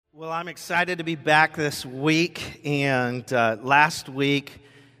Well, I'm excited to be back this week, and this week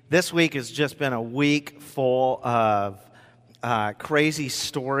has just been a week full of crazy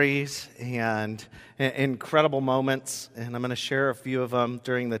stories and incredible moments, and I'm going to share a few of them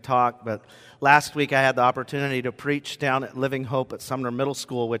during the talk. But last week I had the opportunity to preach down at Living Hope at Sumner Middle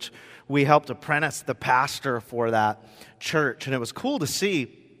School, which we helped apprentice the pastor for that church, and it was cool to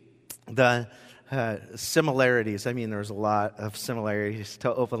see the similarities. I mean, there's a lot of similarities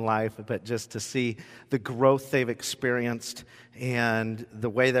to Open Life, but just to see the growth they've experienced and the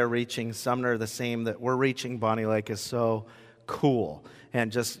way they're reaching Sumner, the same that we're reaching Bonnie Lake, is so cool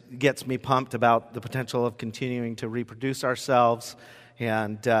and just gets me pumped about the potential of continuing to reproduce ourselves.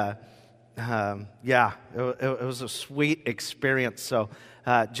 And it was a sweet experience. So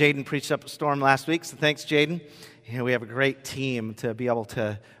Jaden preached up a storm last week, so thanks, Jaden. We have a great team to be able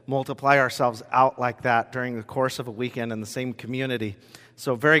to multiply ourselves out like that during the course of a weekend in the same community.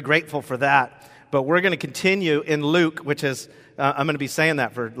 So very grateful for that. But we're going to continue in Luke, which is, I'm going to be saying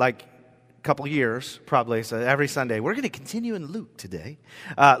that for like a couple years, probably, so every Sunday. We're going to continue in Luke today.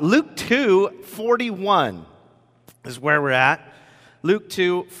 Luke 2:41 is where we're at. Luke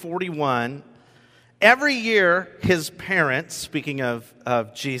 2:41. Every year, his parents, speaking of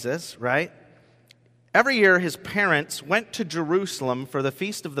Jesus, right? Every year, his parents went to Jerusalem for the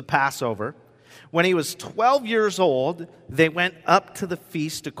feast of the Passover. When he was 12 years old, they went up to the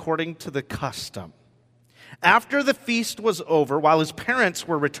feast according to the custom. After the feast was over, while his parents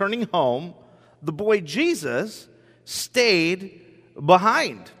were returning home, the boy Jesus stayed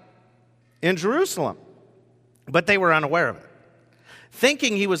behind in Jerusalem, but they were unaware of it.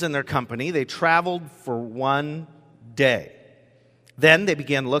 Thinking he was in their company, they traveled for one day. Then they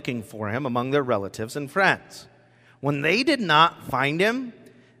began looking for him among their relatives and friends. When they did not find him,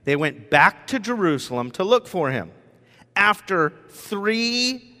 they went back to Jerusalem to look for him. After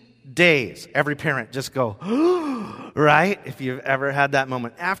 3 days, every parent just go, right? If you've ever had that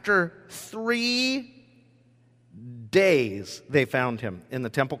moment. After 3 days, they found him in the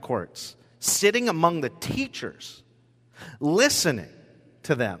temple courts, sitting among the teachers, listening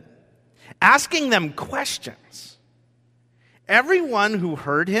to them, asking them questions. Everyone who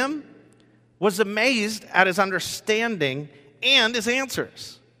heard him was amazed at his understanding and his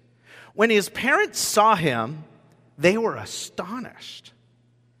answers. When his parents saw him, they were astonished.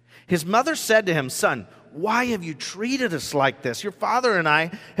 His mother said to him, "Son, why have you treated us like this? Your father and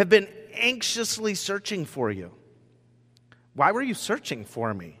I have been anxiously searching for you." "Why were you searching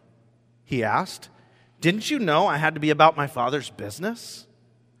for me?" he asked. "Didn't you know I had to be about my father's business?"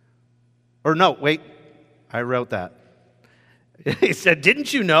 Or no, wait, I wrote that. He said,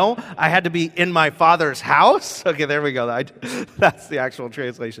 "Didn't you know I had to be in my father's house?" Okay, there we go. That's the actual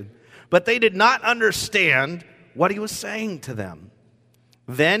translation. But they did not understand what he was saying to them.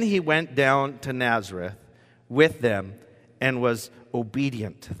 Then he went down to Nazareth with them and was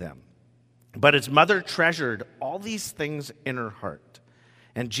obedient to them. But his mother treasured all these things in her heart.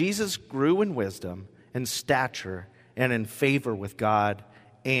 And Jesus grew in wisdom and stature and in favor with God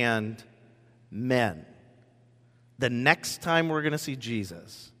and men. The next time we're going to see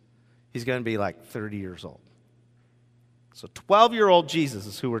Jesus, he's going to be like 30 years old. So 12-year-old Jesus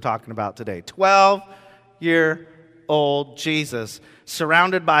is who we're talking about today. 12-year-old Jesus,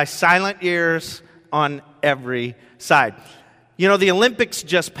 surrounded by silent ears on every side. You know, the Olympics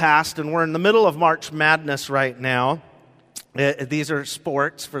just passed, and we're in the middle of March Madness right now. These are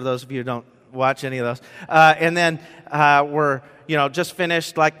sports, for those of you who don't watch any of those. And then we're just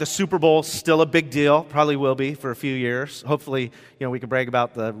finished, like the Super Bowl, still a big deal. Probably will be for a few years. Hopefully, we can brag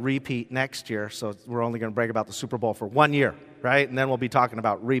about the repeat next year. So we're only going to brag about the Super Bowl for 1 year, right? And then we'll be talking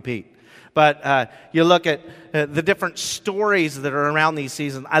about repeat. But you look at the different stories that are around these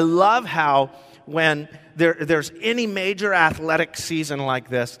seasons. I love how when there's any major athletic season like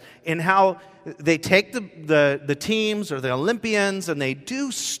this, and how they take the teams or the Olympians and they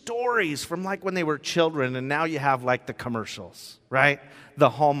do stories from like when they were children, and now you have like the commercials, right? The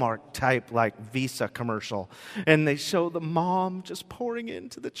Hallmark type like Visa commercial. And they show the mom just pouring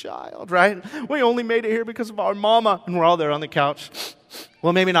into the child, right? "We only made it here because of our mama." And we're all there on the couch.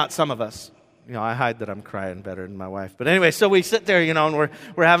 Well, maybe not some of us. I hide that I'm crying better than my wife. But anyway, so we sit there, and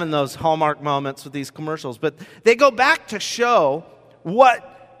we're having those Hallmark moments with these commercials. But they go back to show what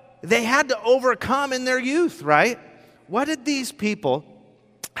they had to overcome in their youth, right? What did these people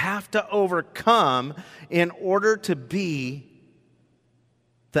have to overcome in order to be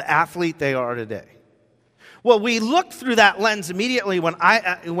the athlete they are today? Well, we look through that lens immediately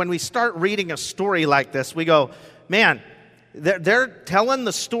when we start reading a story like this. We go, man, They're telling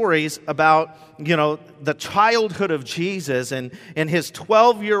the stories about, the childhood of Jesus and his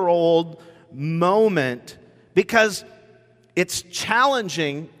 12-year-old moment, because it's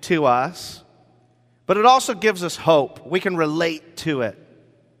challenging to us, but it also gives us hope. We can relate to it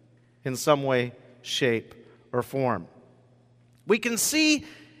in some way, shape, or form. We can see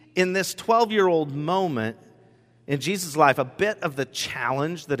in this 12-year-old moment in Jesus' life a bit of the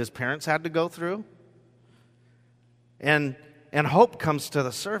challenge that his parents had to go through. And hope comes to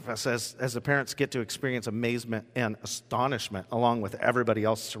the surface as the parents get to experience amazement and astonishment along with everybody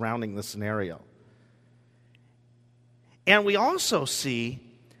else surrounding the scenario. And we also see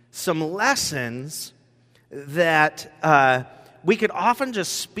some lessons that we could often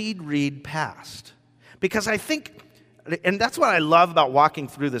just speed read past. Because I think, and that's what I love about walking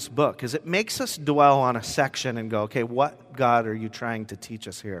through this book, is it makes us dwell on a section and go, okay, what, God, are you trying to teach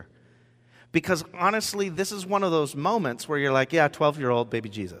us here? Because honestly, this is one of those moments where you're like, yeah, 12-year-old baby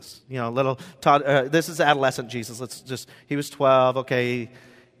Jesus. This is adolescent Jesus. He was 12, okay,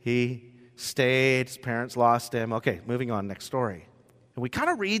 he stayed, his parents lost him. Okay, moving on, next story. And we kind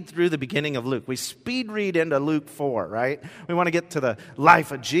of read through the beginning of Luke. We speed read into Luke 4, right? We want to get to the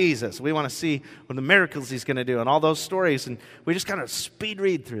life of Jesus. We want to see what the miracles he's going to do and all those stories. And we just kind of speed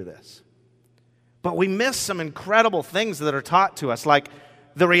read through this. But we miss some incredible things that are taught to us, like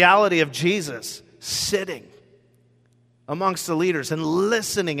the reality of Jesus sitting amongst the leaders and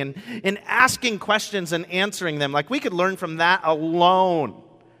listening and asking questions and answering them. Like we could learn from that alone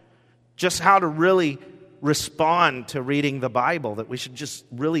just how to really respond to reading the Bible, that we should just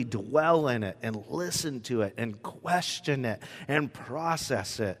really dwell in it and listen to it and question it and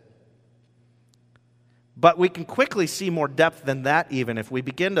process it. But we can quickly see more depth than that even if we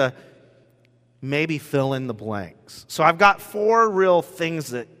begin to maybe fill in the blanks. So I've got 4 real things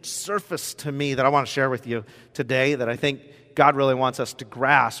that surface to me that I want to share with you today that I think God really wants us to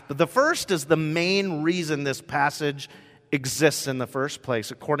grasp. But the first is the main reason this passage exists in the first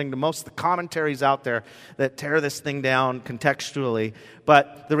place, according to most of the commentaries out there that tear this thing down contextually.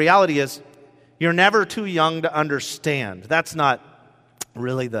 But the reality is, you're never too young to understand. That's not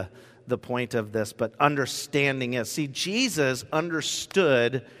really the point of this, but understanding is. See, Jesus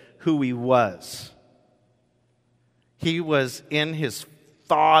understood who he was. He was in his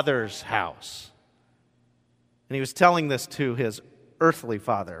Father's house. And he was telling this to his earthly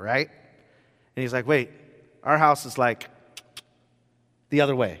father, right? And he's like, wait, our house is like the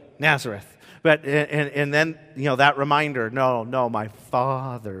other way, Nazareth. But and then, that reminder, no, my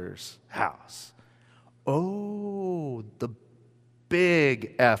Father's house. Oh, the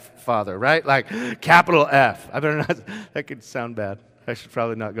big F Father, right? Like capital F. I better not, that could sound bad. I should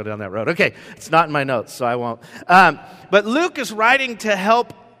probably not go down that road. Okay, it's not in my notes, so I won't. But Luke is writing to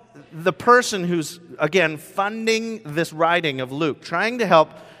help the person who's, again, funding this writing of Luke, trying to help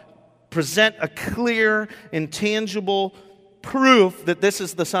present a clear, intangible proof that this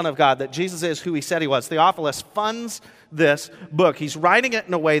is the Son of God, that Jesus is who he said he was. Theophilus funds this book. He's writing it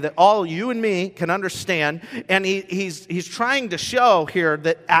in a way that all you and me can understand, and he's trying to show here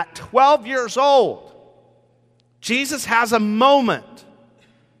that at 12 years old, Jesus has a moment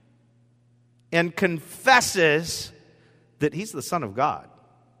and confesses that he's the Son of God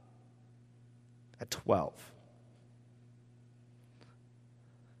at 12.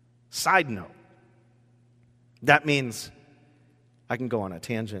 Side note, that means I can go on a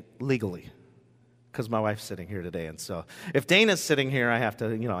tangent legally because my wife's sitting here today. And so if Dana's sitting here, I have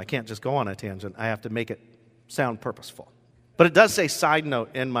to, I can't just go on a tangent. I have to make it sound purposeful. But it does say side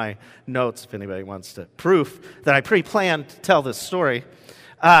note in my notes if anybody wants to proof that I pre-planned to tell this story.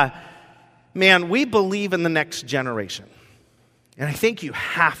 Man, we believe in the next generation. And I think you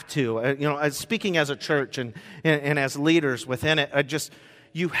have to. Speaking as a church and as leaders within it,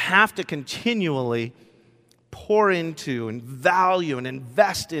 you have to continually pour into and value and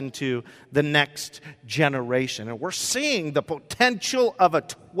invest into the next generation. And we're seeing the potential of a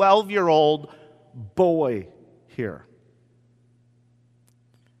 12-year-old boy here.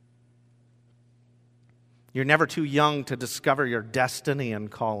 You're never too young to discover your destiny and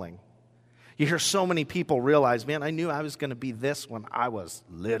calling. You hear so many people realize, man, I knew I was going to be this when I was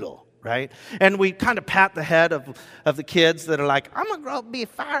little, right? And we kind of pat the head of the kids that are like, I'm going to grow up and be a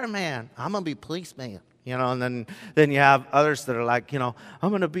fireman. I'm going to be a policeman. And then you have others that are like, I'm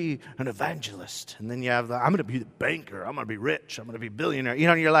going to be an evangelist. And then you have I'm going to be the banker. I'm going to be rich. I'm going to be a billionaire.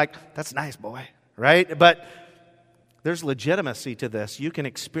 And you're like, that's nice, boy, right? But there's legitimacy to this. You can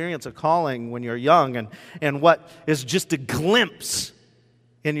experience a calling when you're young, and what is just a glimpse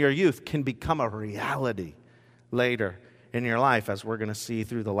in your youth can become a reality later in your life, as we're going to see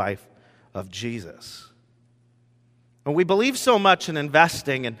through the life of Jesus. And we believe so much in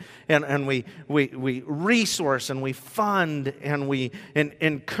investing, and we resource and we fund and we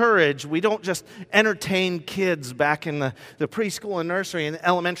encourage. We don't just entertain kids back in the preschool and nursery and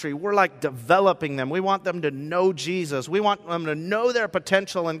elementary. We're like developing them. We want them to know Jesus. We want them to know their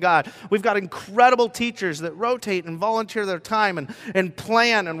potential in God. We've got incredible teachers that rotate and volunteer their time and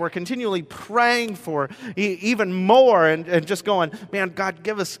plan, and we're continually praying for even more and just going, man, God,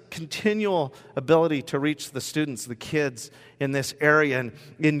 give us continual ability to reach the students, the kids in this area, and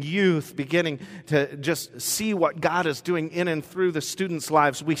in youth, beginning to just see what God is doing in and through the students'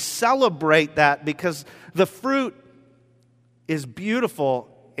 lives. We celebrate that because the fruit is beautiful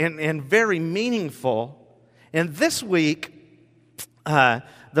and very meaningful. And this week, the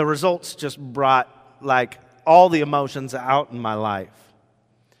results just brought like all the emotions out in my life.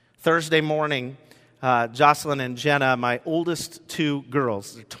 Thursday morning, Jocelyn and Jenna, my oldest two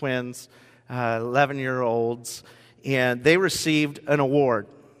girls, they're twins, 11-year-olds, and they received an award.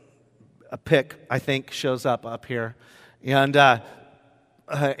 A pic, I think, shows up here. And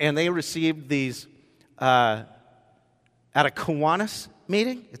they received these at a Kiwanis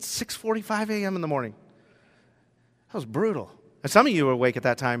meeting. It's 6:45 a.m. in the morning. That was brutal. And some of you were awake at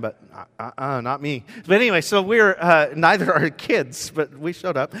that time, but not me. But anyway, so we're, neither are kids, but we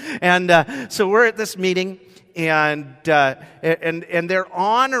showed up. And so we're at this meeting, and they're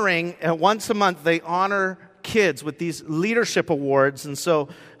honoring, once a month, they honor kids with these leadership awards. And so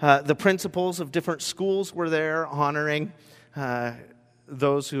the principals of different schools were there honoring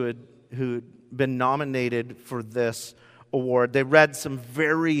those who'd been nominated for this award. They read some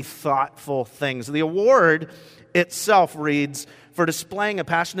very thoughtful things. The award itself reads, "For displaying a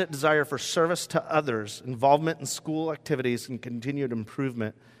passionate desire for service to others, involvement in school activities, and continued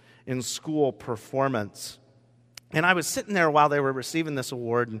improvement in school performance." And I was sitting there while they were receiving this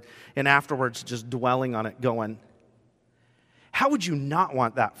award and afterwards just dwelling on it, going, how would you not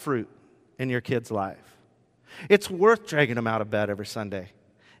want that fruit in your kid's life? It's worth dragging them out of bed every Sunday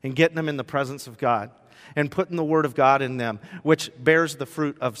and getting them in the presence of God and putting the Word of God in them, which bears the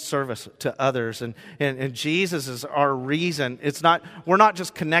fruit of service to others. And Jesus is our reason. We're not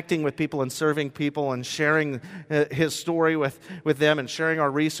just connecting with people and serving people and sharing His story with them and sharing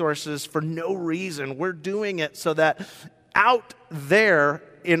our resources for no reason. We're doing it so that out there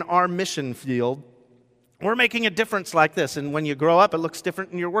in our mission field, we're making a difference like this. And when you grow up, it looks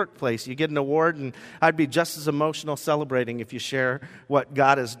different in your workplace. You get an award, and I'd be just as emotional celebrating if you share what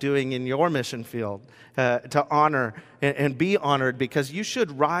God is doing in your mission field to honor and be honored, because you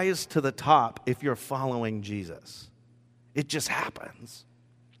should rise to the top if you're following Jesus. It just happens.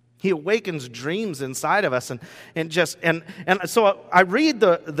 He awakens dreams inside of us, and so I read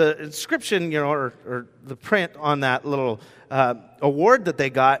the inscription, or the print on that little award that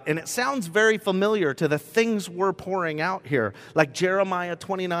they got, and it sounds very familiar to the things we're pouring out here, like Jeremiah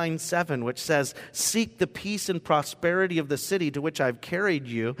 29:7, which says, "Seek the peace and prosperity of the city to which I've carried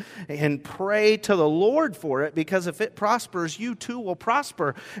you, and pray to the Lord for it, because if it prospers, you too will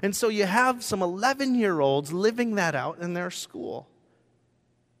prosper." And so you have some 11-year-olds living that out in their school.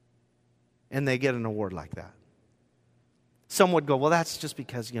 And they get an award like that. Some would go, well, that's just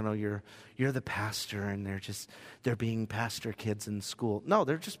because, you're the pastor and they're being pastor kids in school. No,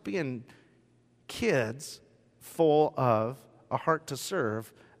 they're just being kids full of a heart to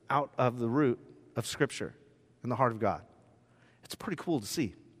serve out of the root of Scripture in the heart of God. It's pretty cool to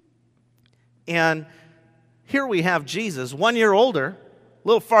see. And here we have Jesus, 1 year older, a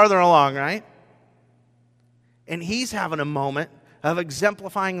little farther along, right? And he's having a moment of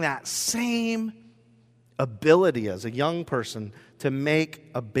exemplifying that same ability as a young person to make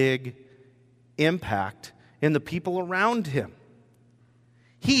a big impact in the people around him.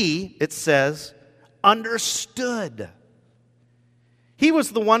 He, it says, understood. He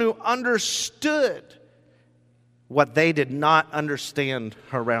was the one who understood what they did not understand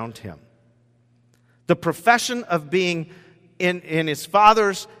around him. The profession of being in his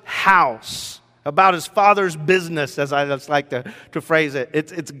father's house, about his father's business, as I just like to phrase it.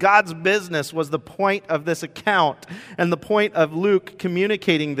 It's God's business was the point of this account. And the point of Luke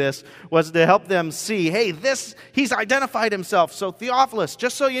communicating this was to help them see, hey, he's identified himself. So Theophilus,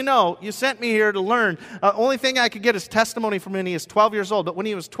 just so you know, you sent me here to learn. Only thing I could get is testimony from when he is 12 years old. But when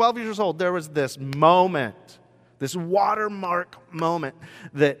he was 12 years old, there was this moment, this watermark moment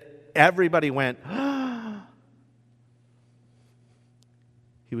that everybody went,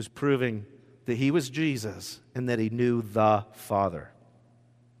 He was proving that he was Jesus and that he knew the Father.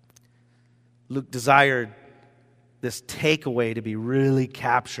 Luke desired this takeaway to be really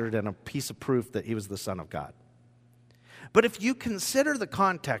captured in a piece of proof that he was the Son of God. But if you consider the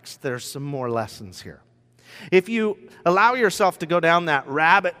context, there's some more lessons here. If you allow yourself to go down that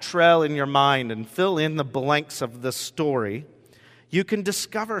rabbit trail in your mind and fill in the blanks of the story, you can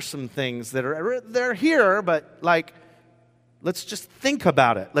discover some things that they're here, but like, let's just think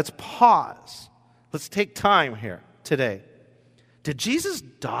about it. Let's pause. Let's take time here today. Did Jesus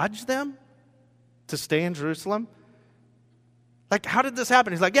dodge them to stay in Jerusalem? Like, how did this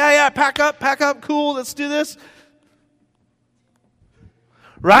happen? He's like, yeah, pack up, cool, let's do this.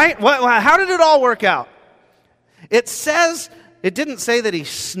 Right? How did it all work out? It didn't say that he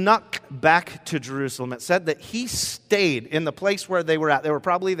snuck back to Jerusalem. It said that he stayed in the place where they were at. They were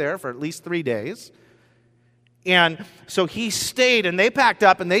probably there for at least 3 days. And so he stayed, and they packed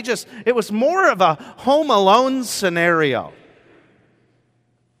up, and it was more of a Home Alone scenario.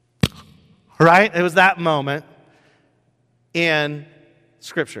 Right? It was that moment in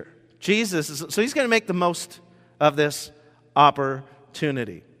Scripture. So he's going to make the most of this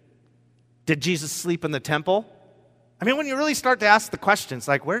opportunity. Did Jesus sleep in the temple? I mean, when you really start to ask the questions,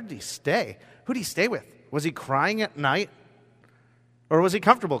 like, where did he stay? Who did he stay with? Was he crying at night? Or was he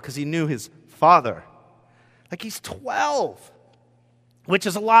comfortable because he knew his Father? Like, he's 12, which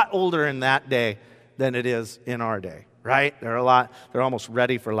is a lot older in that day than it is in our day, right? They're almost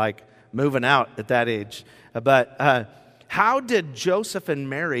ready for, like, moving out at that age. But how did Joseph and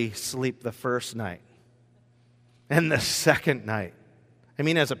Mary sleep the first night and the second night? I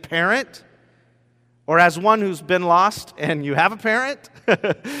mean, as a parent, or as one who's been lost and you have a parent,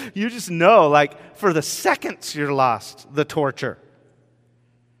 you just know, like, for the seconds you're lost, the torture.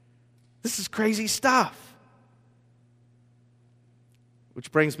 This is crazy stuff.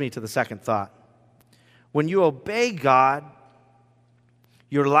 Which brings me to the second thought. When you obey God,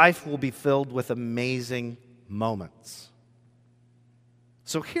 your life will be filled with amazing moments.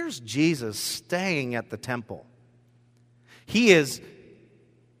 So here's Jesus staying at the temple. He is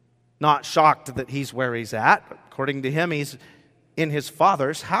not shocked that he's where he's at. According to him, he's in his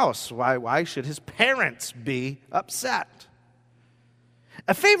Father's house. Why should his parents be upset?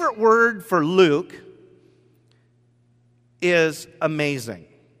 A favorite word for Luke is amazing.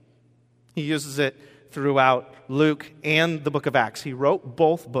 He uses it throughout Luke and the book of Acts. He wrote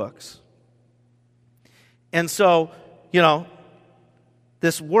both books. And so,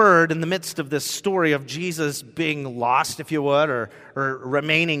 this word in the midst of this story of Jesus being lost, if you would, or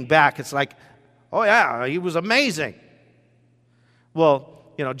remaining back, it's like, oh yeah, he was amazing. Well,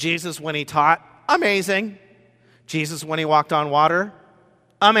 Jesus when he taught, amazing. Jesus when he walked on water,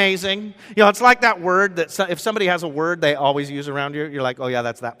 amazing. It's like that word that if somebody has a word they always use around you, you're like, oh yeah,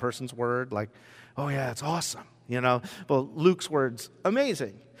 that's that person's word. Like, oh yeah, it's awesome. Well, Luke's word's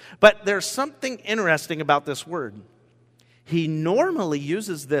amazing. But there's something interesting about this word. He normally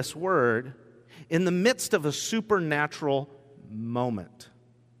uses this word in the midst of a supernatural moment.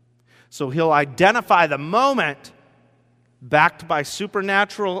 So he'll identify the moment backed by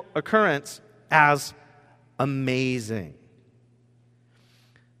supernatural occurrence as amazing.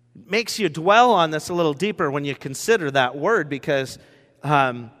 It makes you dwell on this a little deeper when you consider that word, because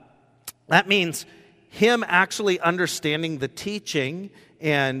that means him actually understanding the teaching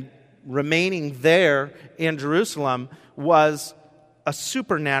and remaining there in Jerusalem was a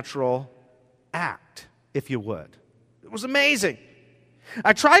supernatural act, if you would. It was amazing.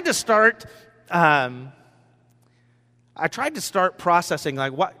 I tried to start processing,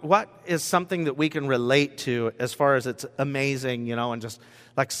 like, what is something that we can relate to as far as it's amazing, and just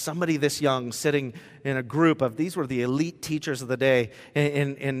like somebody this young sitting in a group of, these were the elite teachers of the day,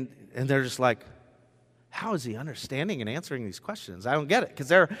 and they're just like, how is he understanding and answering these questions? I don't get it,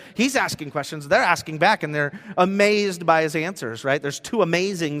 because he's asking questions, they're asking back, and they're amazed by his answers, right? There's two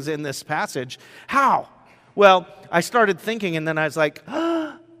amazings in this passage. How? Well, I started thinking, and then I was like,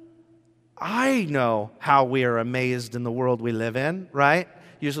 I know how we are amazed in the world we live in, right?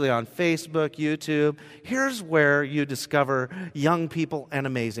 Usually on Facebook, YouTube. Here's where you discover young people and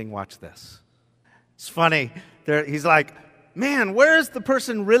amazing. Watch this. It's funny. He's like, man, where is the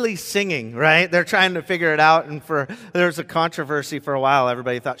person really singing, right? They're trying to figure it out, and there was a controversy for a while.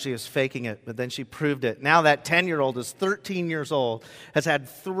 Everybody thought she was faking it, but then she proved it. Now that 10-year-old is 13 years old, has had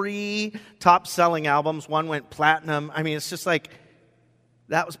 3 top-selling albums. One went platinum. I mean, it's just like,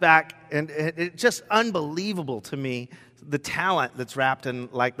 that was back, and it's just unbelievable to me, the talent that's wrapped in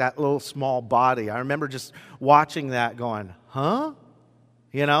like that little small body. I remember just watching that going, huh?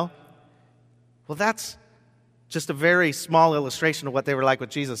 Well, that's just a very small illustration of what they were like with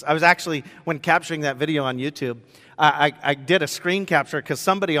Jesus. I was actually, when capturing that video on YouTube, I did a screen capture because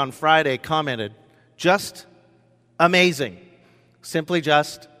somebody on Friday commented, just amazing. Simply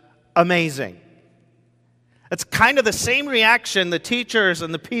just amazing. It's kind of the same reaction the teachers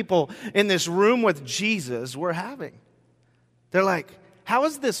and the people in this room with Jesus were having. They're like, how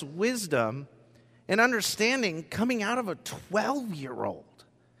is this wisdom and understanding coming out of a 12-year-old?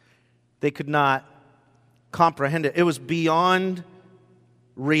 They could not comprehend it. It was beyond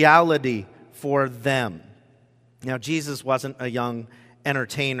reality for them. Now, Jesus wasn't a young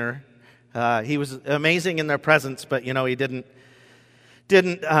entertainer. He was amazing in their presence, but, he didn't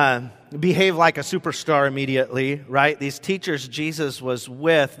behave like a superstar immediately, right? These teachers Jesus was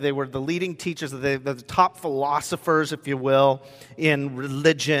with, they were the leading teachers, the top philosophers, if you will, in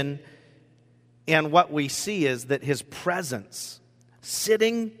religion. And what we see is that his presence,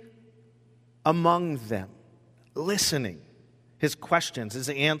 sitting among them, listening, his questions, his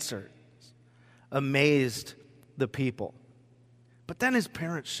answers, amazed the people. But then his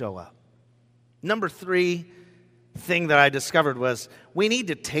parents show up. Number 3 thing that I discovered was we need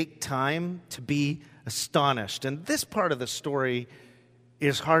to take time to be astonished. And this part of the story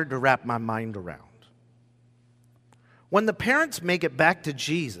is hard to wrap my mind around. When the parents make it back to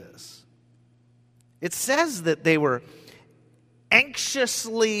Jesus, it says that they were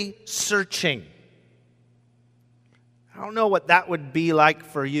anxiously searching. I don't know what that would be like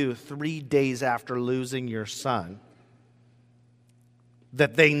for you 3 days after losing your son,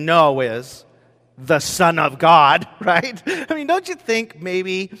 that they know is the Son of God, right? I mean, don't you think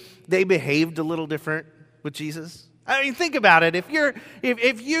maybe they behaved a little different with Jesus? I mean, think about it.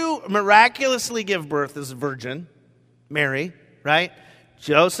 If you miraculously give birth as a virgin, Mary, right?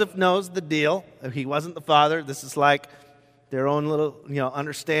 Joseph knows the deal. He wasn't the father. This is like their own little,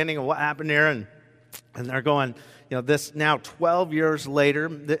 understanding of what happened there, and they're going, this now 12 years later.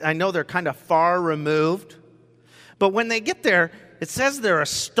 I know they're kind of far removed, but when they get there, it says they're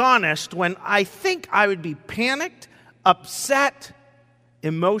astonished, when I think I would be panicked, upset,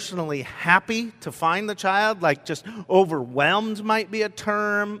 emotionally happy to find the child, like just overwhelmed might be a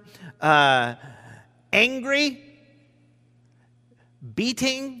term, angry,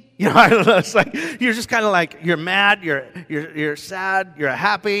 beating. I don't know. It's like you're just kind of like you're mad, you're sad, you're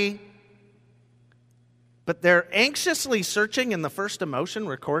happy. But they're anxiously searching, and the first emotion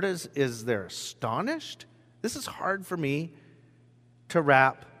recorded is they're astonished. This is hard for me to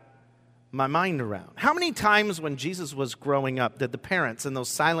wrap my mind around. How many times when Jesus was growing up did the parents, in those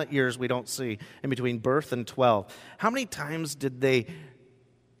silent years we don't see in between birth and 12, how many times did they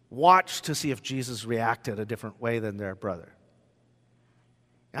watch to see if Jesus reacted a different way than their brother?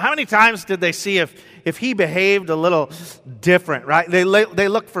 How many times did they see if he behaved a little different, right? They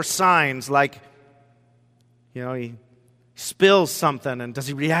look for signs like, he spills something, and does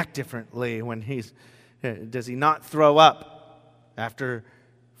he react differently when does he not throw up after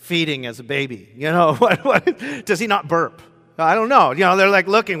feeding as a baby? What does he not burp? I don't know. They're like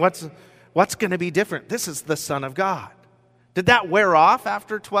looking, what's going to be different? This is the Son of God. Did that wear off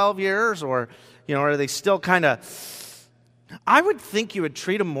after 12 years? Or, are they still kind of... I would think you would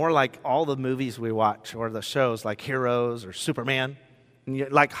treat them more like all the movies we watch or the shows like Heroes or Superman. And you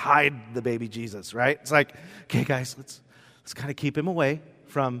like hide the baby Jesus, right? It's like, okay, guys, let's kind of keep him away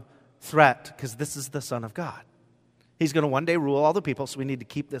from threat because this is the Son of God. He's going to one day rule all the people, so we need to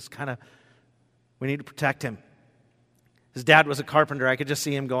keep this we need to protect him. His dad was a carpenter. I could just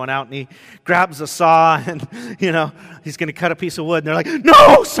see him going out, and he grabs a saw, and, he's going to cut a piece of wood. And they're like,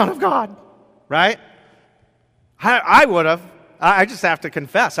 no, Son of God, right? I would have. I just have to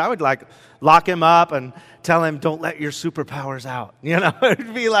confess. I would lock him up and tell him, don't let your superpowers out.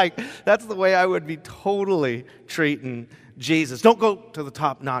 It'd be like, that's the way I would be totally treating Jesus. Don't go to the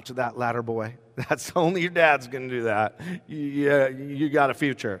top notch of that ladder, boy. That's only your dad's going to do that. You got a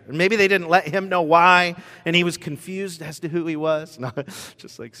future. And maybe they didn't let him know why, and he was confused as to who he was. No,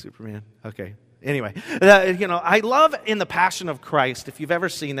 just like Superman. Okay. Anyway, I love in The Passion of Christ, if you've ever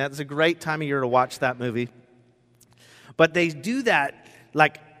seen that, it's a great time of year to watch that movie. But they do that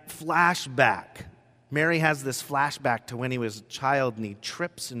like flashback. Mary has this flashback to when he was a child, and he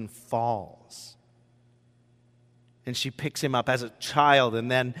trips and falls. And she picks him up as a child,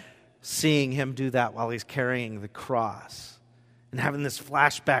 and then seeing him do that while he's carrying the cross and having this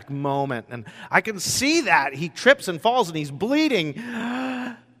flashback moment. And I can see that. He trips and falls and he's bleeding.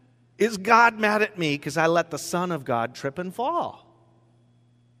 Is God mad at me because I let the Son of God trip and fall?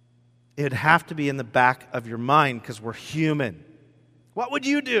 It'd have to be in the back of your mind because we're human. What would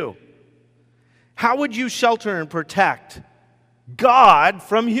you do? How would you shelter and protect God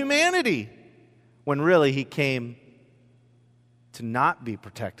from humanity when really he came to not be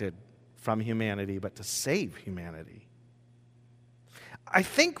protected from humanity, but to save humanity? I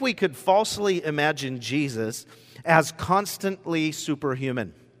think we could falsely imagine Jesus as constantly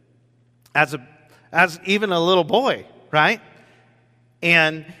superhuman, as as even a little boy, right?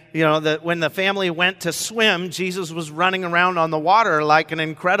 And, when the family went to swim, Jesus was running around on the water like an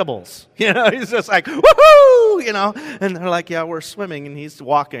Incredibles. He's just like, woohoo, and they're like, yeah, we're swimming, and he's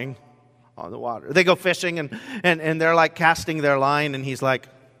walking on the water. They go fishing, and they're like casting their line, and he's like,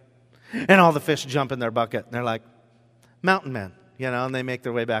 and all the fish jump in their bucket, and they're like, mountain men, and they make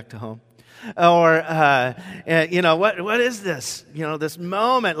their way back to home. Or, what is this? This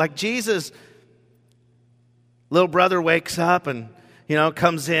moment, like Jesus, little brother wakes up and,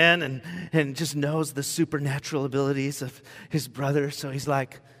 comes in and just knows the supernatural abilities of his brother. So he's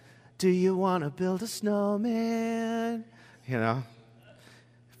like, do you want to build a snowman?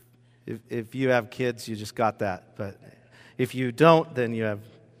 If you have kids, you just got that. But if you don't, then you have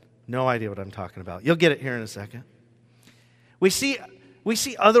no idea what I'm talking about. You'll get it here in a second. We see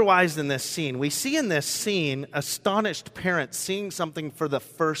otherwise in this scene. We see in this scene astonished parents seeing something for the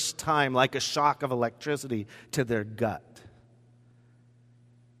first time, like a shock of electricity to their gut.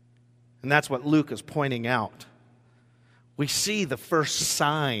 And that's what Luke is pointing out. We see the first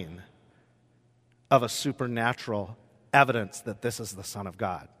sign of a supernatural evidence that this is the Son of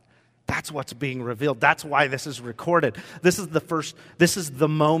God. That's what's being revealed. That's why this is recorded. This is the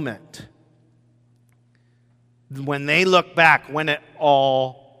moment when they look back, when it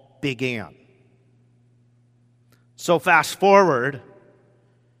all began. So fast forward,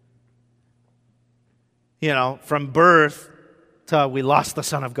 from birth to we lost the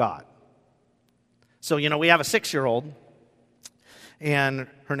Son of God. So, we have a 6-year-old, and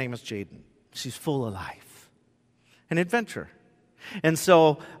her name is Jaden. She's full of life and adventure. And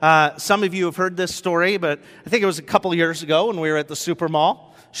so some of you have heard this story, but I think it was a couple of years ago when we were at the Super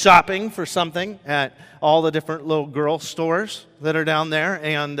Mall shopping for something at all the different little girl stores that are down there.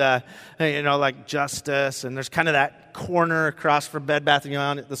 And, like Justice, and there's kind of that corner across from Bed Bath &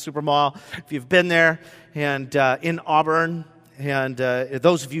 Beyond at the Super Mall. If you've been there, and in Auburn, and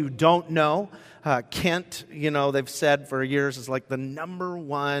those of you who don't know, Kent, they've said for years is like the number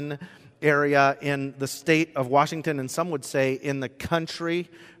one area in the state of Washington, and some would say in the country,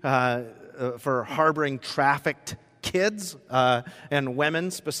 for harboring trafficked kids and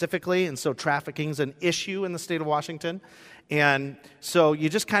women specifically. And so trafficking's an issue in the state of Washington. And so you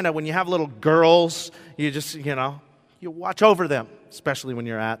just kind of, when you have little girls, you just, you watch over them, especially when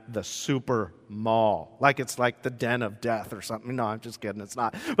you're at the Super Mall. Like it's like the den of death or something. No, I'm just kidding. It's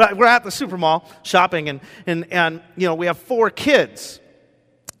not. But we're at the Super Mall shopping, and we have 4 kids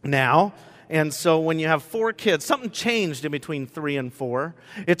now. And so when you have 4 kids, something changed in between 3 and 4.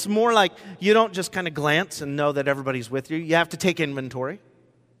 It's more like you don't just kind of glance and know that everybody's with you. You have to take inventory.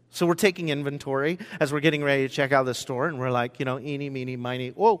 So we're taking inventory as we're getting ready to check out the store, and we're like, eeny, meeny,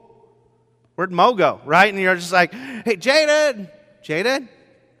 miny, whoa, where'd Mo go, right? And you're just like, hey, Jaden,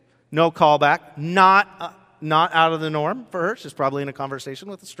 no callback, not out of the norm for her. She's probably in a conversation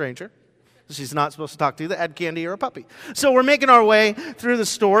with a stranger. She's not supposed to talk to, that had candy or a puppy. So we're making our way through the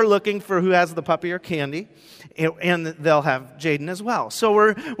store looking for who has the puppy or candy, and they'll have Jaden as well. So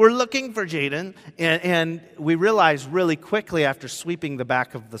we're looking for Jaden, and we realize really quickly after sweeping the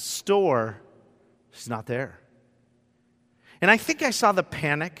back of the store, she's not there. And I think I saw the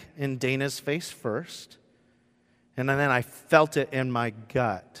panic in Dana's face first, and then I felt it in my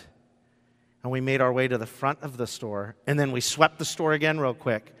gut. And we made our way to the front of the store, and then we swept the store again real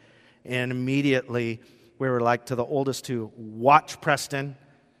quick. And immediately, we were like to the oldest 2, watch Preston,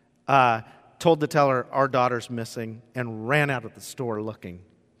 told the teller our daughter's missing, and ran out of the store looking.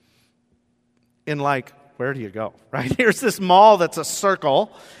 And like, where do you go, right? Here's this mall that's a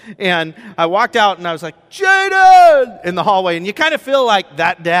circle, and I walked out and I was like, Jaden! In the hallway, and you kind of feel like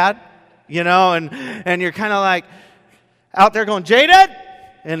that dad, and you're kind of like out there going, Jaden!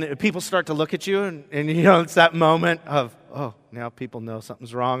 And people start to look at you, and it's that moment of, oh, now people know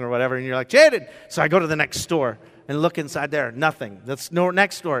something's wrong or whatever, and you're like, Jaden! So I go to the next store and look inside there, nothing. That's no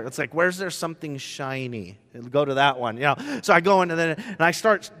next door. It's like, where's there something shiny? Go to that one, So I go into and I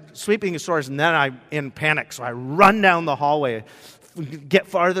start sweeping the stores, and then I'm in panic. So I run down the hallway, get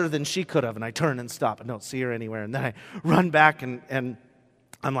farther than she could have, and I turn and stop and don't see her anywhere. And then I run back, and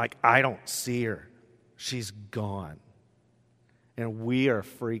I'm like, I don't see her. She's gone. And we are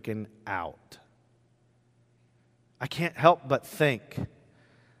freaking out. I can't help but think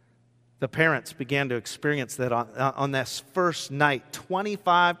the parents began to experience that on this first night,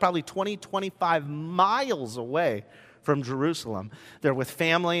 25 miles away from Jerusalem. They're with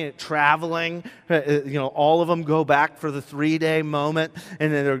family, traveling. All of them go back for the 3-day moment,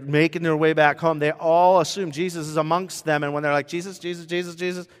 and then they're making their way back home. They all assume Jesus is amongst them, and when they're like, Jesus, Jesus, Jesus,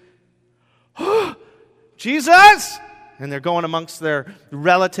 Jesus, Jesus! and they're going amongst their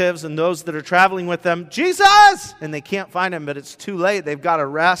relatives and those that are traveling with them, Jesus! And they can't find him, but it's too late. They've got to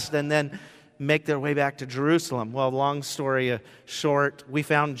rest and then make their way back to Jerusalem. Well, long story short, we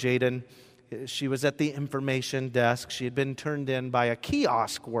found Jaden. She was at the information desk. She had been turned in by a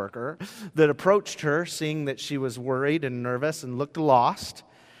kiosk worker that approached her, seeing that she was worried and nervous and looked lost.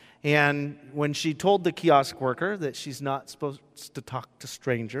 And when she told the kiosk worker that she's not supposed to talk to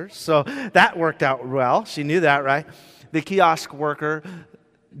strangers, so that worked out well. She knew that, right? The kiosk worker,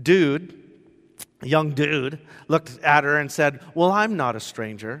 young dude, looked at her and said, well, I'm not a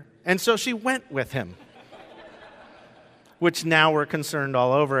stranger. And so she went with him, which now we're concerned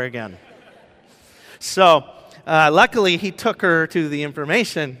all over again. So luckily, he took her to the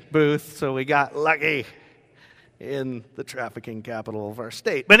information booth, so we got lucky in the trafficking capital of our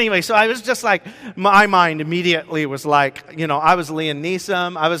state. But anyway, so I was just like, my mind immediately was like, I was Liam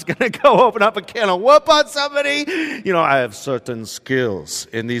Neeson. I was going to go open up a can of whoop on somebody. I have certain skills,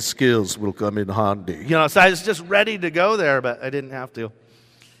 and these skills will come in handy. So I was just ready to go there, but I didn't have to.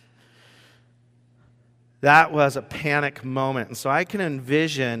 That was a panic moment. And so I can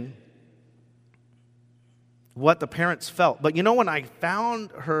envision what the parents felt. But when I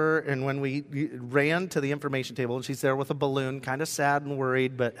found her and when we ran to the information table and she's there with a balloon, kind of sad and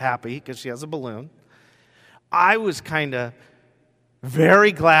worried but happy because she has a balloon, I was kind of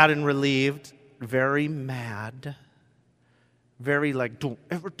very glad and relieved, very mad, very like, don't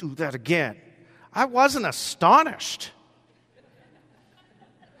ever do that again. I wasn't astonished.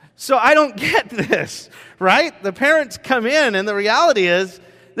 So I don't get this, right? The parents come in and the reality is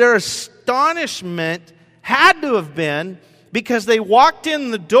their astonishment had to have been because they walked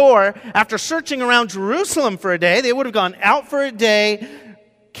in the door after searching around Jerusalem for a day. They would have gone out for a day,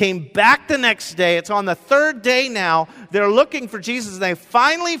 came back the next day. It's on the third day now. They're looking for Jesus, and they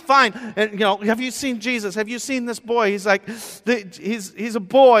finally find, and have you seen Jesus? Have you seen this boy? He's like, he's a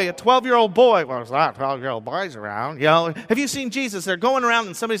boy, a 12-year-old boy. Well, there's a lot of 12-year-old boys around. Have you seen Jesus? They're going around,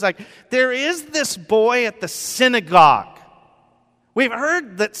 and somebody's like, there is this boy at the synagogue. We've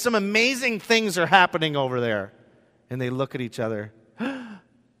heard that some amazing things are happening over there. And they look at each other.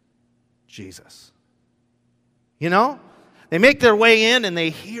 Jesus. They make their way in and they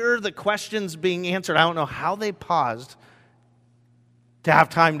hear the questions being answered. I don't know how they paused to have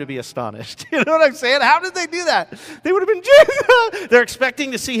time to be astonished. You know what I'm saying? How did they do that? They would have been Jesus. They're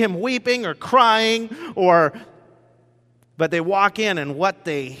expecting to see him weeping or crying but they walk in and what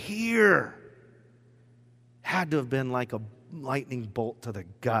they hear had to have been like a lightning bolt to the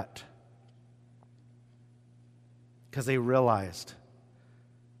gut, because they realized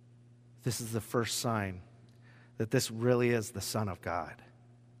this is the first sign that this really is the Son of God.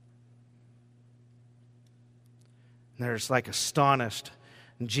 And they're just like astonished,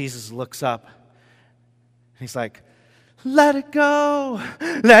 and Jesus looks up and he's like, let it go,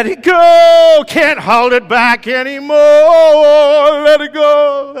 can't hold it back anymore, let it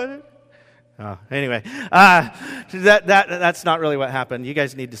go. Anyway, that's not really what happened. You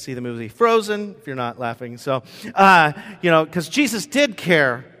guys need to see the movie Frozen if you're not laughing. So, because Jesus did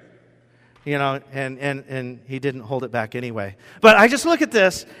care, and he didn't hold it back anyway. But I just look at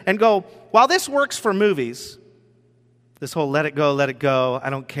this and go, while this works for movies, this whole let it go,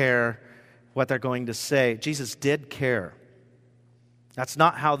 I don't care what they're going to say, Jesus did care. That's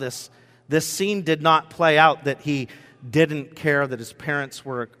not how this scene did not play out, that he didn't care, that his parents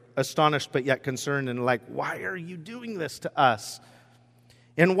were astonished but yet concerned and like, why are you doing this to us?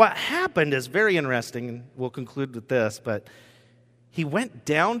 And what happened is very interesting, and we'll conclude with this, but he went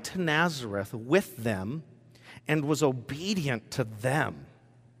down to Nazareth with them and was obedient to them.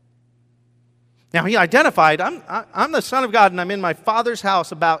 Now he identified, I'm the Son of God and I'm in my Father's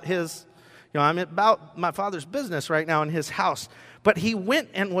house about his, I'm about my Father's business right now in his house. But he went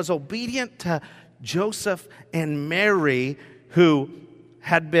and was obedient to Joseph and Mary, who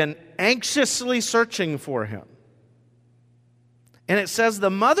had been anxiously searching for him. And it says,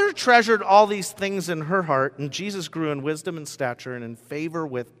 the mother treasured all these things in her heart, and Jesus grew in wisdom and stature and in favor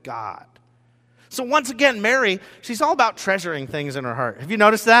with God. So once again, Mary, she's all about treasuring things in her heart. Have you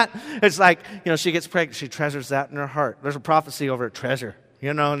noticed that? It's like, she gets pregnant, she treasures that in her heart. There's a prophecy over at treasure.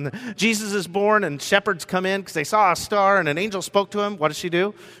 And Jesus is born, and shepherds come in because they saw a star, and an angel spoke to him. What does she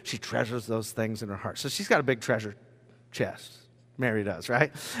do? She treasures those things in her heart. So she's got a big treasure chest. Mary does,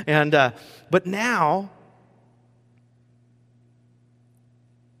 right? And but now,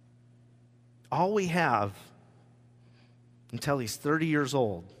 all we have until he's 30 years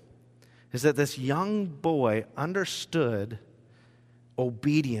old is that this young boy understood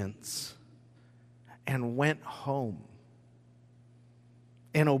obedience and went home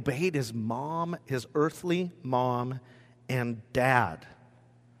and obeyed his mom, his earthly mom, and dad.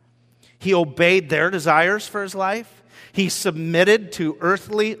 He obeyed their desires for his life. He submitted to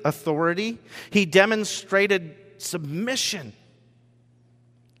earthly authority. He demonstrated submission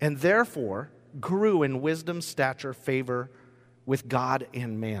and therefore grew in wisdom, stature, favor with God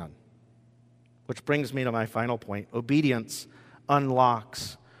and man. Which brings me to my final point. Obedience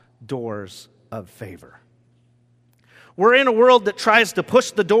unlocks doors of favor. We're in a world that tries to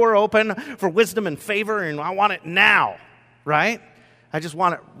push the door open for wisdom and favor, and I want it now, right? I just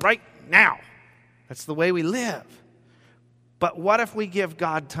want it right now. That's the way we live. But what if we give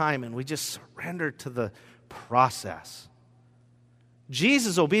God time and we just surrender to the process?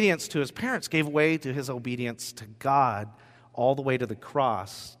 Jesus' obedience to his parents gave way to his obedience to God all the way to the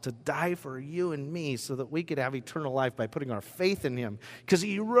cross to die for you and me so that we could have eternal life by putting our faith in him because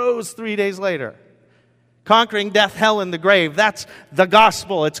he rose 3 days later. Conquering death, hell, and the grave. That's the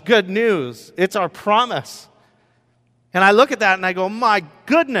gospel. It's good news. It's our promise. And I look at that and I go, my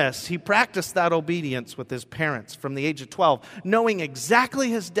goodness, he practiced that obedience with his parents from the age of 12. Knowing exactly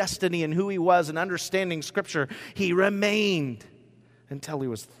his destiny and who he was and understanding Scripture, he remained until he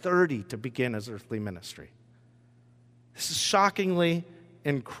was 30 to begin his earthly ministry. This is shockingly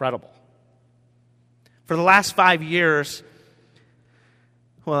incredible. For the last 5 years,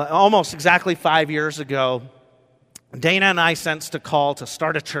 well, almost exactly 5 years ago, Dana and I sensed a call to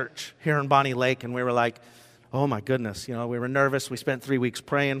start a church here in Bonnie Lake, and we were like, oh my goodness, we were nervous. We spent 3 weeks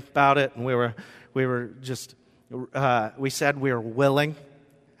praying about it, and we said we were willing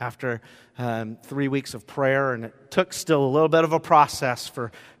after 3 weeks of prayer, and it took still a little bit of a process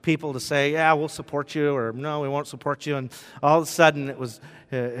for people to say, yeah, we'll support you, or no, we won't support you, and all of a sudden it was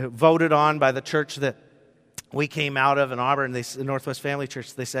voted on by the church that we came out of in Auburn, the Northwest Family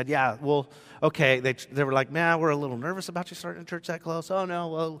Church. They said, yeah, well, okay. They were like, man, we're a little nervous about you starting a church that close. Oh, no,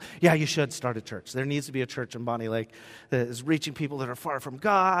 well, yeah, you should start a church. There needs to be a church in Bonnie Lake that is reaching people that are far from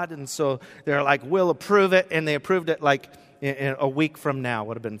God. And so they're like, we'll approve it. And they approved it like in a week from now,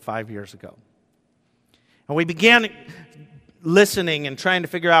 would have been 5 years ago. And we began listening and trying to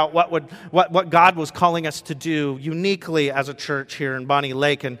figure out what God was calling us to do uniquely as a church here in Bonnie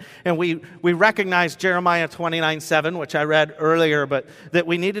Lake. And we recognized Jeremiah 29:7, which I read earlier, but that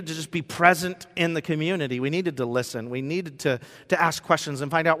we needed to just be present in the community. We needed to listen. We needed to ask questions and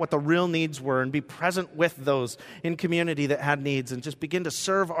find out what the real needs were and be present with those in community that had needs and just begin to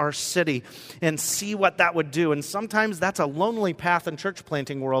serve our city and see what that would do. And sometimes that's a lonely path in church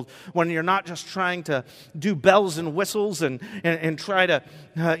planting world when you're not just trying to do bells and whistles and try to,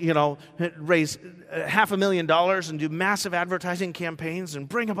 raise $500,000 and do massive advertising campaigns and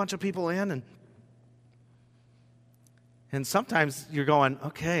bring a bunch of people in. And sometimes you're going,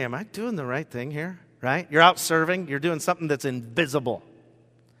 okay, am I doing the right thing here? Right? You're out serving. You're doing something that's invisible.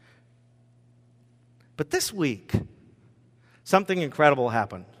 But this week, something incredible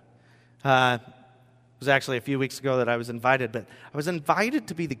happened. It was actually a few weeks ago that I was invited, but I was invited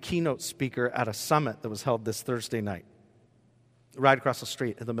to be the keynote speaker at a summit that was held this Thursday night, right across the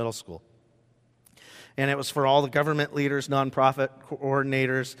street at the middle school. And it was for all the government leaders, nonprofit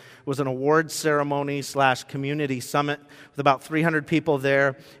coordinators. It was an awards ceremony / community summit with about 300 people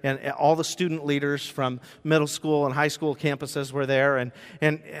there. And all the student leaders from middle school and high school campuses were there.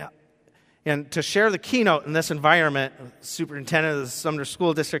 And to share the keynote in this environment, superintendent of the Sumner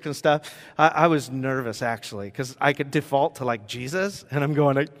School District and stuff, I was nervous actually because I could default to like Jesus, and I'm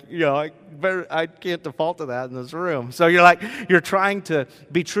going, I can't default to that in this room. So you're trying to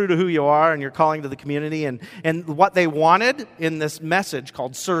be true to who you are, and you're calling to the community, and what they wanted in this message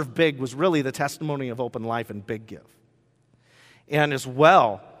called Serve Big was really the testimony of open life and Big Give. And as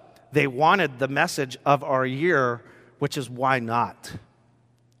well, they wanted the message of our year, which is why not?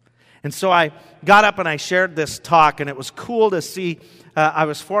 And so I got up and I shared this talk, and it was cool to see. I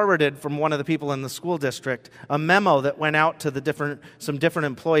was forwarded from one of the people in the school district a memo that went out to some different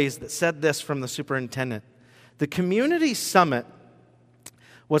employees that said this from the superintendent. The community summit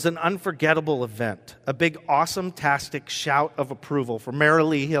was an unforgettable event, a big, awesome-tastic shout of approval for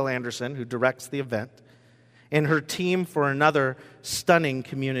Marilee Hill Anderson, who directs the event, and her team for another stunning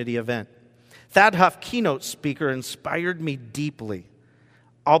community event. Thad Huff, keynote speaker, inspired me deeply.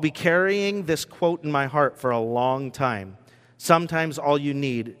 I'll be carrying this quote in my heart for a long time. Sometimes all you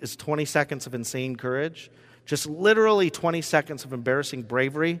need is 20 seconds of insane courage, just literally 20 seconds of embarrassing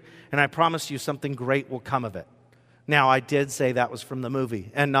bravery, and I promise you something great will come of it. Now, I did say that was from the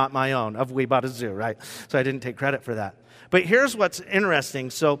movie and not my own, of We Bought a Zoo, right? So I didn't take credit for that. But here's what's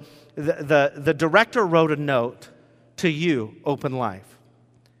interesting. So the director wrote a note to you, Open Life,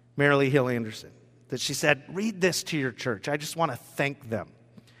 Marilee Hill Anderson, that she said, read this to your church. I just want to thank them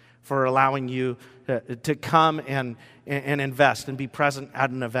for allowing you to come and invest and be present at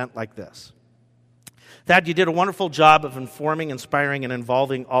an event like this. Thad, you did a wonderful job of informing, inspiring, and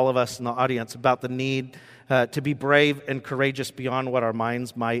involving all of us in the audience about the need to be brave and courageous beyond what our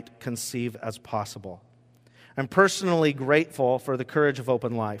minds might conceive as possible. I'm personally grateful for the courage of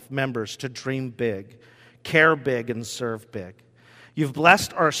Open Life members to dream big, care big, and serve big. You've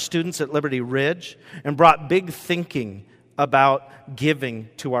blessed our students at Liberty Ridge and brought big thinking about giving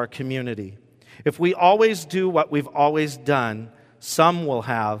to our community. If we always do what we've always done, some will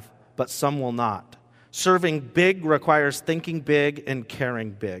have, but some will not. Serving big requires thinking big and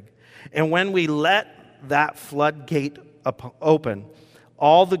caring big. And when we let that floodgate open,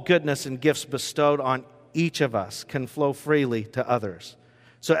 all the goodness and gifts bestowed on each of us can flow freely to others.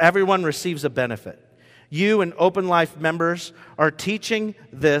 So everyone receives a benefit. You and Open Life members are teaching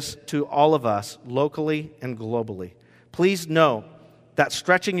this to all of us locally and globally. Please know that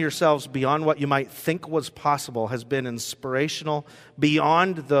stretching yourselves beyond what you might think was possible has been inspirational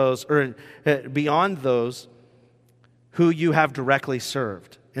beyond those who you have directly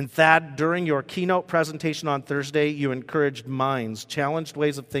served. And Thad, during your keynote presentation on Thursday, you encouraged minds, challenged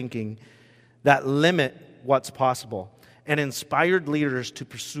ways of thinking that limit what's possible, and inspired leaders to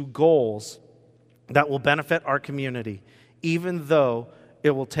pursue goals that will benefit our community, even though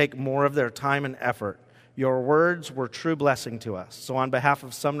it will take more of their time and effort. Your words were true blessing to us. So on behalf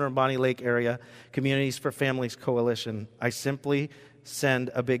of Sumner and Bonnie Lake Area Communities for Families Coalition, I simply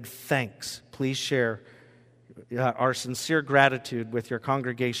send a big thanks. Please share our sincere gratitude with your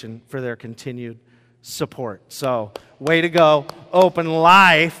congregation for their continued support. So, way to go, Open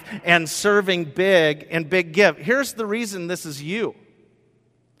Life, and serving big and big give. Here's the reason this is you.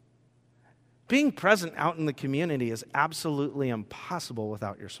 Being present out in the community is absolutely impossible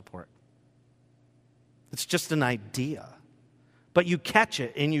without your support. It's just an idea. But you catch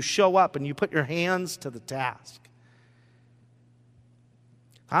it and you show up and you put your hands to the task.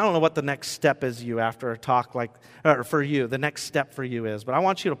 I don't know what the next step is after a talk like, or for you, the next step for you is, but I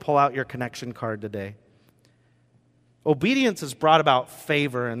want you to pull out your connection card today. Obedience has brought about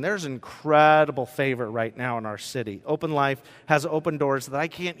favor, and there's incredible favor right now in our city. Open Life has open doors that I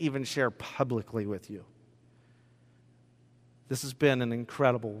can't even share publicly with you. This has been an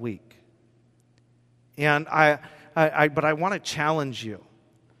incredible week. And but I want to challenge you.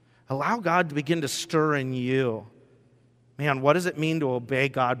 Allow God to begin to stir in you. Man, what does it mean to obey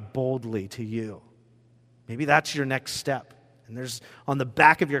God boldly to you? Maybe that's your next step. And there's on the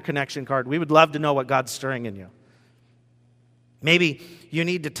back of your connection card, we would love to know what God's stirring in you. Maybe you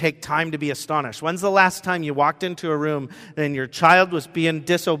need to take time to be astonished. When's the last time you walked into a room and your child was being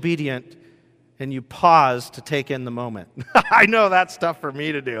disobedient and you paused to take in the moment? I know that's tough for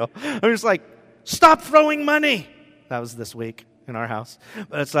me to do. I'm just like, stop throwing money. That was this week in our house.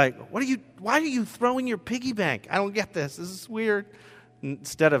 But it's like, why are you throwing your piggy bank? I don't get this. This is weird.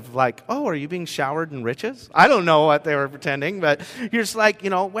 Instead of like, oh, are you being showered in riches? I don't know what they were pretending, but you're just like,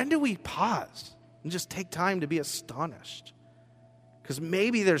 when do we pause and just take time to be astonished? Because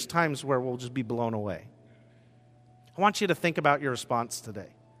maybe there's times where we'll just be blown away. I want you to think about your response today.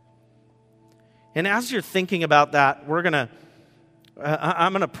 And as you're thinking about that,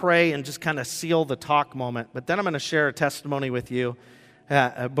 I'm going to pray and just kind of seal the talk moment, but then I'm going to share a testimony with you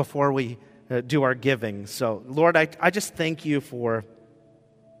before we do our giving. So, Lord, I just thank you for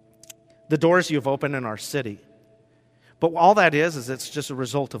the doors you've opened in our city. But all that is it's just a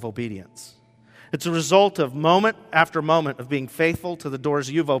result of obedience. It's a result of moment after moment of being faithful to the doors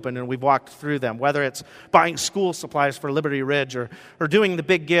you've opened and we've walked through them, whether it's buying school supplies for Liberty Ridge or doing the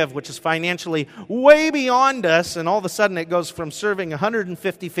big give, which is financially way beyond us, and all of a sudden it goes from serving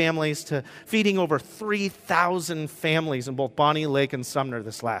 150 families to feeding over 3,000 families in both Bonnie Lake and Sumner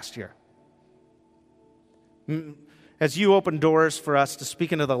this last year. As you open doors for us to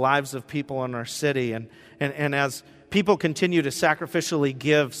speak into the lives of people in our city, and as people continue to sacrificially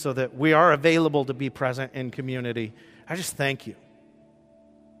give so that we are available to be present in community, I just thank you.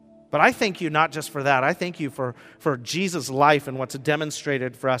 But I thank you not just for that. I thank you for Jesus' life and what's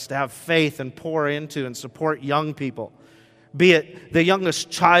demonstrated for us to have faith and pour into and support young people. Be it the youngest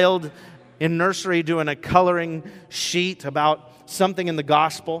child in nursery doing a coloring sheet about something in the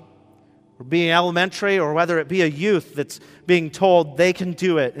gospel, or being elementary, or whether it be a youth that's being told they can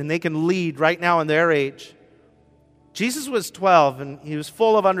do it and they can lead right now in their age. Jesus was 12, and he was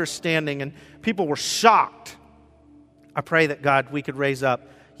full of understanding, and people were shocked. I pray that, God, we could raise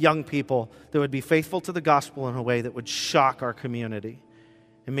up young people that would be faithful to the gospel in a way that would shock our community.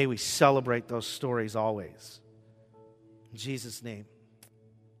 And may we celebrate those stories always. In Jesus' name,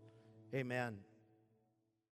 amen.